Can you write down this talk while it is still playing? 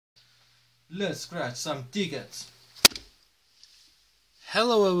Let's scratch some tickets.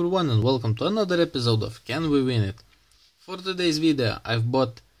 Hello everyone and welcome to another episode of Can We Win It? For today's video I've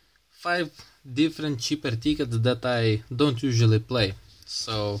bought 5 different cheaper tickets that I don't usually play.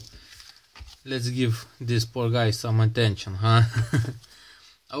 So let's give this poor guy some attention, huh?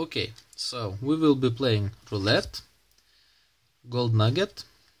 Okay, so we will be playing Roulette, Gold Nugget,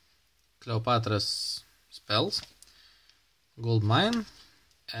 Cleopatra's Spells, Gold Mine,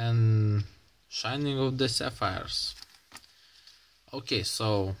 and Shining of the Sapphires. Okay,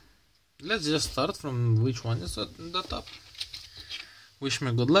 so let's just start from which one is at the top. Wish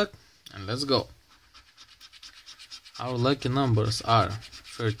me good luck and let's go. Our lucky numbers are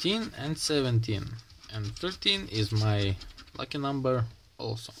 13 and 17, and 13 is my lucky number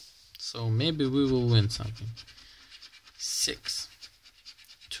also, so maybe we will win something. 6,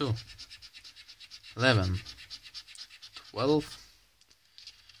 2, 11, 12.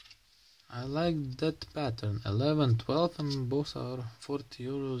 I like that pattern. 11, 12, and both are 40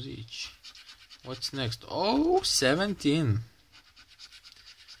 euros each. What's next? Oh, 17.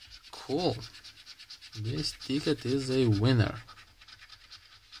 Cool. This ticket is a winner.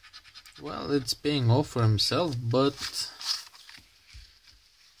 Well, it's paying off for himself, but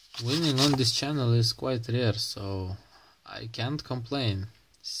winning on this channel is quite rare, so I can't complain.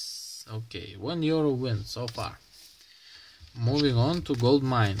 Okay, 1 euro win so far. Moving on to Gold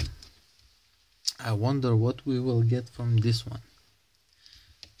Mine. I wonder what we will get from this one.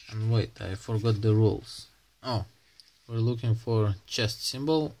 And wait, I forgot the rules. Oh, we're looking for chest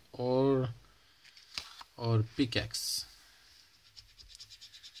symbol or pickaxe.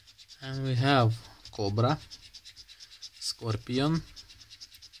 And we have Cobra, Scorpion,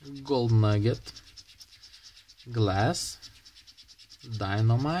 Gold Nugget, Glass,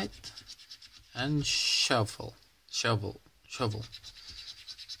 Dynamite, and Shovel.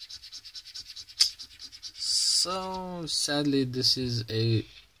 So sadly this is a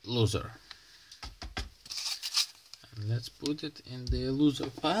loser. And let's put it in the loser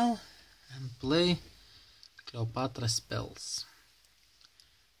pile and play Cleopatra Spells.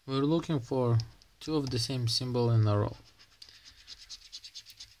 We're looking for 2 of the same symbol in a row.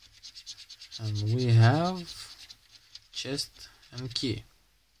 And we have chest and key,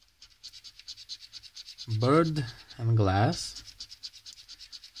 bird and glass,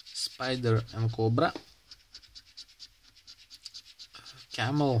 spider and cobra,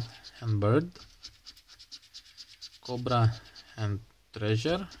 camel and bird, cobra and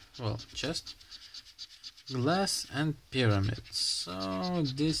treasure, well, chest, glass and pyramid. So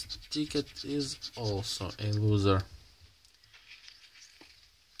this ticket is also a loser.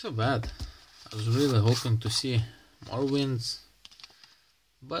 Too bad. I was really hoping to see more wins,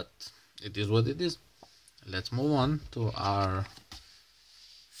 but it is what it is. Let's move on to our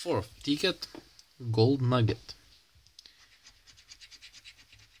 4th ticket, Gold Nugget.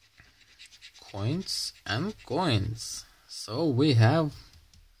 Coins and coins. So we have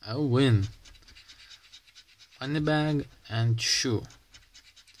a win. Money bag and shoe.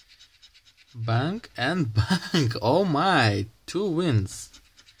 Bank and bank. Oh my, 2 wins.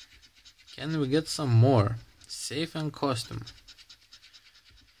 Can we get some more? Safe and costume.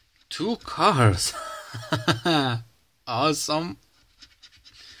 2 cars. Awesome.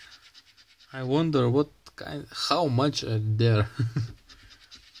 I wonder how much are there.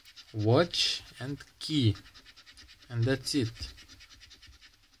 Watch and key, and that's it.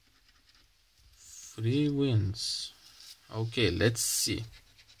 3 wins. Okay, let's see.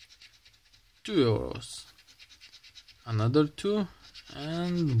 2 euros, another 2,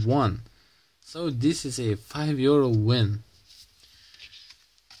 and 1. So this is a 5 euro win.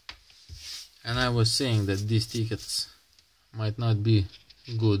 And I was saying that these tickets might not be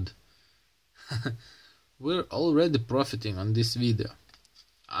good. We're already profiting on this video.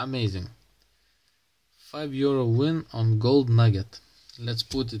 Amazing. 5 euro win on Gold Nugget. Let's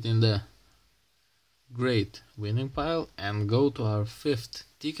put it in the great winning pile and go to our 5th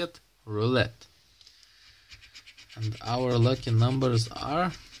ticket, Roulette. And our lucky numbers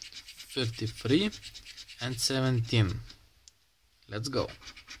are 53 and 17. Let's go.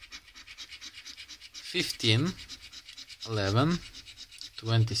 15, 11,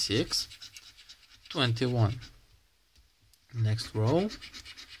 26, 21. Next row.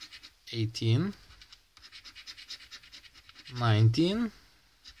 18, 19,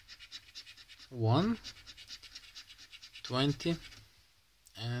 1, 20,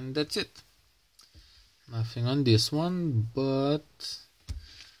 and that's it. Nothing on this one, but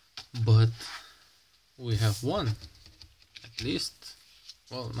we have won. At least,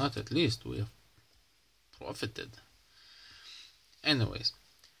 well, not at least, we have profited. Anyways,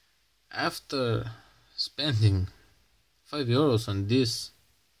 after spending €5 on these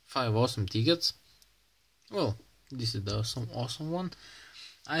 5 awesome tickets, well, this is the awesome one,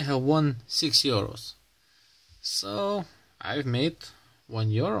 I have won €6. So I've made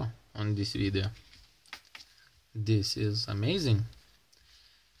 €1 on this video. This is amazing.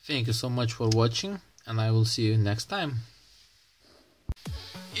 Thank you so much for watching, and I will see you next time.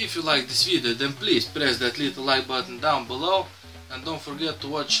 If you like this video, then please press that little like button down below, and don't forget to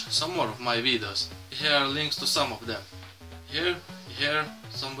watch some more of my videos. Here are links to some of them. Here,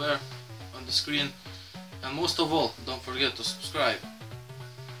 somewhere on the screen. And most of all, don't forget to subscribe.